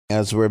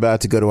as we're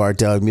about to go to our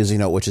daily music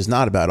note, which is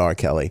not about R.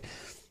 Kelly.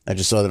 I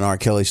just saw an R.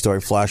 Kelly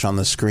story flash on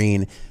the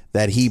screen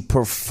that he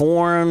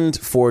performed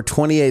for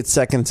 28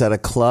 seconds at a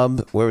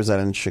club. Where was that,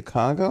 in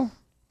Chicago?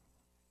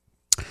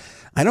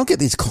 I don't get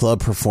these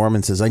club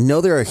performances. I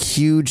know they're a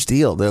huge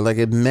deal. They're like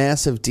a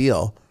massive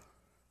deal.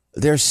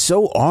 They're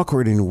so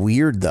awkward and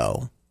weird,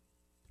 though.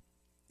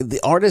 The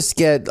artists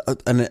get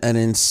an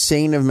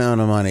insane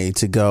amount of money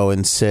to go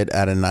and sit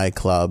at a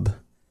nightclub.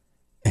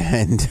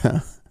 And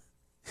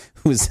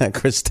who's that,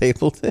 Chris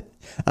Stapleton?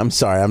 I'm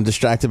sorry, I'm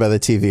distracted by the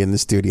TV in the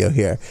studio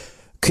here.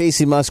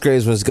 Casey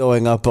Musgraves was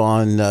going up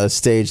on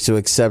stage to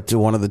accept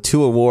one of the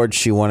 2 awards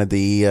she won at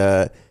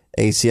the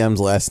ACMs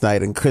last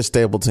night, and Chris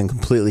Stapleton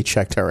completely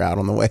checked her out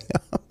on the way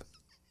up.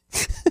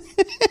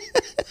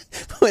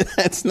 But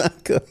that's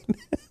not good.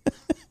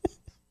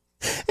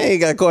 Hey, he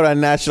got caught on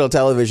national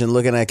television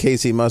looking at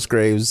Casey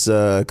Musgraves'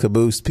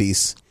 caboose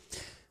piece.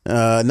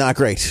 Not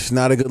great.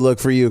 Not a good look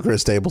for you,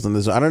 Chris Stapleton.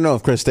 I don't know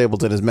if Chris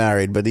Stapleton is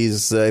married, but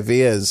he's if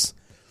he is,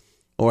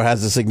 or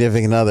has a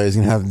significant other, he's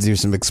going to have to do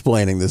some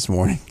explaining this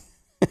morning.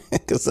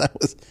 Because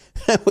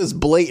that was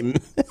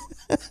blatant.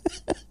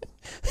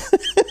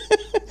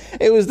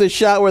 It was the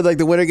shot where like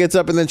the winner gets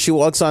up and then she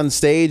walks on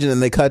stage and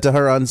then they cut to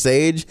her on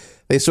stage.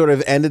 They sort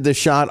of ended the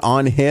shot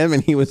on him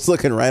and he was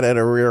looking right at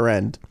her rear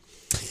end.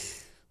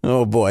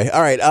 Oh boy.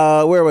 All right.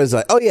 Where was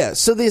I? Oh yeah.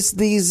 So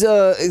these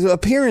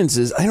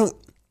appearances,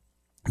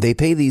 they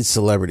pay these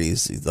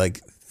celebrities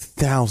like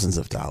thousands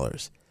of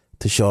dollars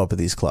to show up at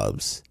these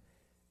clubs.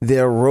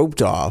 They're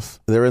roped off.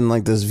 They're in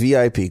like this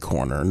VIP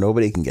corner.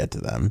 Nobody can get to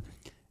them.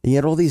 And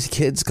yet all these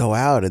kids go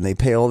out and they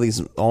pay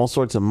all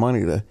sorts of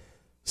money to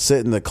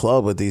sit in the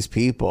club with these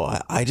people.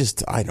 I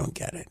don't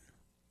get it.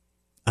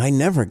 I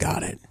never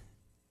got it.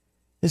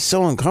 It's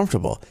so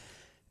uncomfortable.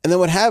 And then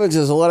what happens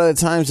is a lot of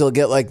the times they'll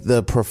get like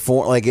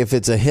like if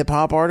it's a hip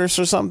hop artist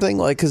or something,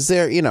 like, cause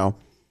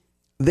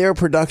their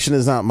production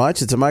is not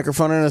much. It's a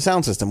microphone and a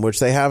sound system,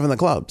 which they have in the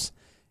clubs.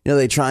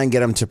 They try and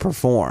get them to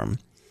perform,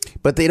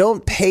 but they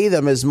don't pay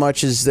them as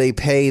much as they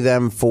pay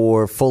them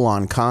for full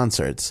on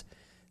concerts.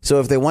 So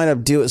if they wind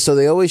up so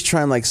they always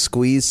try and like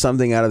squeeze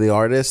something out of the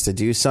artist to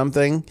do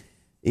something,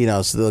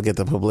 so they'll get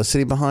the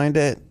publicity behind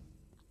it.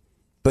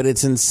 But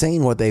it's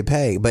insane what they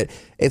pay. But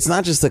it's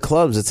not just the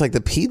clubs. It's like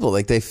the people,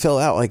 like they fill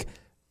out, like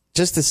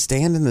just to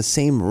stand in the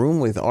same room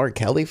with R.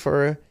 Kelly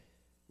for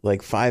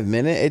like 5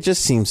 minutes. It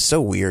just seems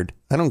so weird.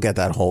 I don't get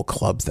that whole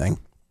club thing.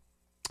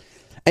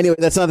 Anyway,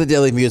 that's not the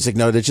daily music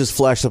note. It just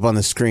flashed up on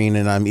the screen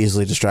and I'm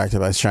easily distracted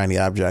by shiny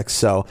objects.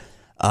 So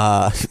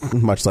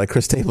much like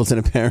Chris Stapleton,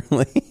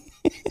 apparently.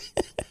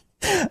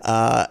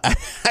 I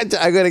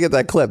gotta get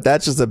that clip.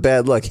 That's just a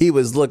bad look. He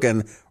was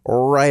looking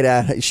right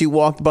at her. She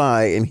walked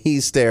by and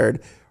he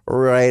stared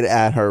right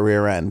at her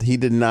rear end. He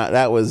did not.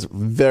 That was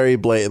very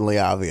blatantly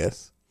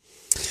obvious.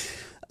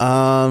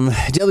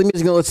 Daily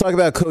music. Let's talk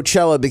about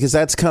Coachella because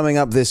that's coming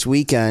up this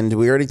weekend.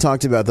 We already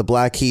talked about the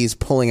Black Keys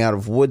pulling out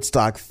of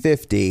Woodstock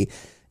 50.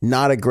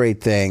 Not a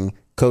great thing.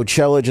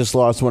 Coachella just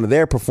lost one of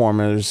their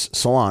performers,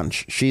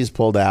 Solange. She's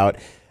pulled out.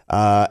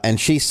 And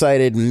she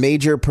cited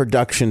major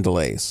production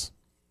delays.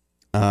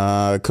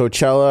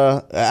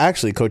 Coachella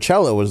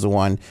was the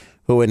one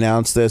who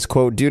announced this,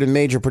 quote, due to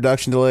major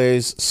production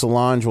delays,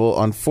 Solange will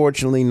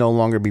unfortunately no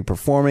longer be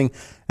performing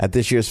at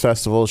this year's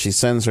festival. She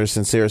sends her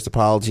sincerest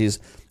apologies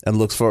and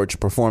looks forward to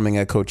performing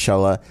at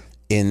Coachella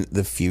in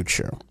the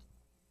future.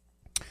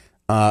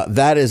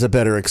 That is a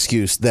better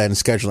excuse than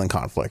scheduling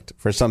conflict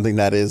for something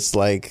that is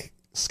like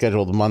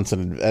scheduled months.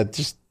 And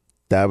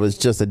that was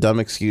just a dumb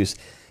excuse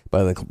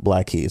by the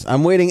Black Keys.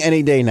 I'm waiting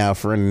any day now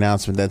for an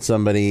announcement that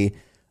somebody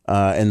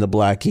in the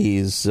Black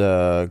Keys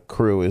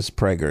crew is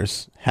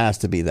preggers. Has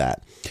to be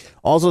that.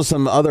 Also,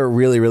 some other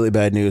really, really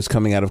bad news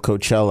coming out of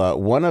Coachella.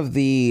 One of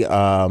the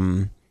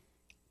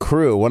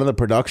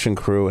production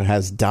crew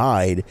has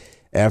died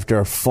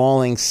after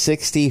falling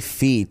 60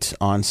 feet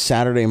on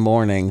Saturday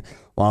morning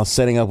while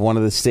setting up one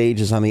of the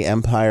stages on the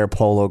Empire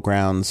Polo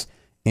Grounds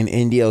in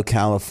Indio,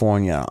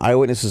 California.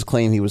 Eyewitnesses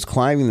claim he was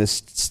climbing the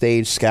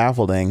stage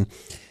scaffolding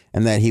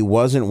and that he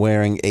wasn't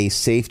wearing a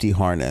safety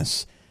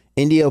harness.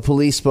 Indio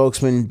police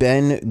spokesman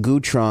Ben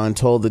Gutron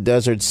told the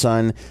Desert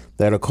Sun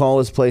that a call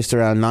was placed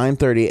around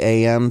 9:30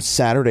 a.m.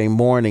 Saturday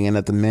morning and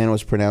that the man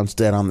was pronounced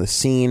dead on the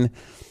scene.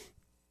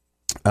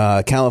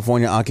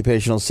 California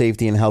Occupational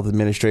Safety and Health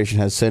Administration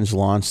has since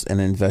launched an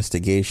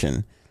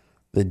investigation.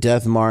 The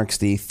death marks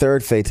the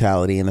third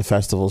fatality in the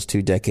festival's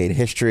 2-decade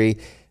history.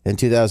 In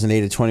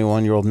 2008, a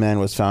 21-year-old man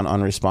was found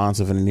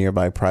unresponsive in a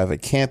nearby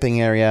private camping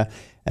area.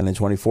 And in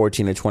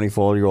 2014, a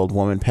 24-year-old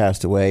woman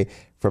passed away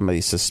from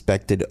a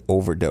suspected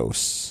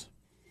overdose.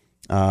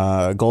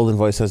 Golden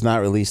Voice has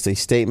not released a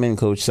statement.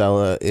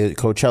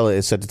 Coachella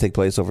is set to take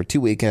place over 2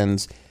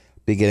 weekends,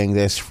 beginning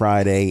this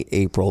Friday,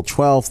 April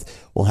 12th.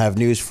 We'll have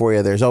news for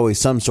you. There's always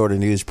some sort of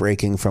news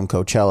breaking from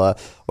Coachella,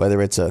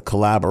 whether it's a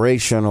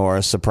collaboration or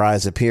a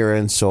surprise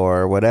appearance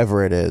or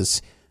whatever it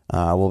is.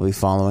 We'll be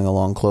following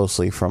along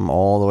closely from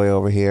all the way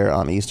over here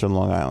on Eastern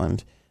Long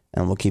Island.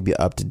 And we'll keep you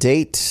up to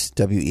date.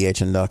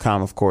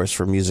 WEHN.com, of course,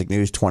 for music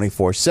news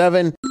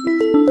 24/7.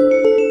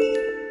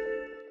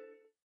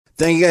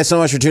 Thank you guys so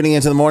much for tuning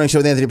into the Morning Show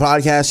with Anthony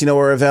podcast. You know,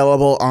 we're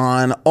available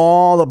on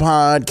all the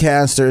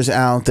podcasters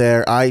out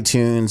there,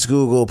 iTunes,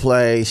 Google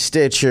Play,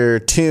 Stitcher,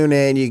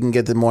 TuneIn. You can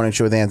get the Morning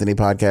Show with Anthony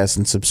podcast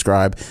and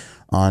subscribe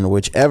on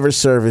whichever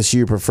service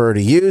you prefer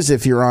to use.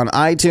 If you're on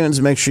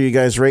iTunes, make sure you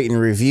guys rate and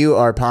review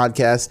our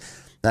podcast.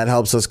 That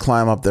helps us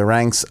climb up the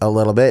ranks a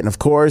little bit. And of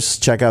course,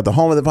 check out the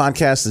home of the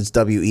podcast. It's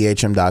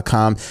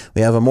WEHM.com.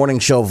 We have a morning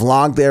show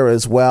vlog there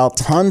as well.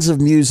 Tons of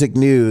music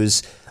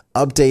news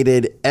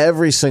updated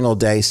every single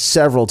day,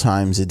 several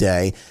times a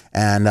day,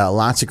 and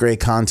lots of great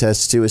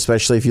contests too,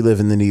 especially if you live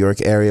in the New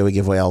York area. We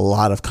give away a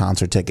lot of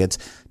concert tickets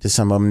to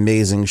some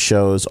amazing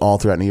shows all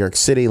throughout New York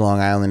City, Long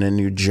Island, and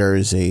New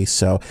Jersey.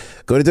 So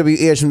go to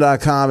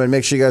WEHM.com and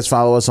make sure you guys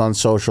follow us on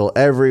social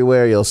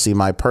everywhere. You'll see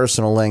my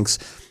personal links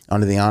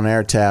under the On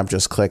Air tab.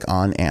 Just click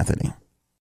on Anthony.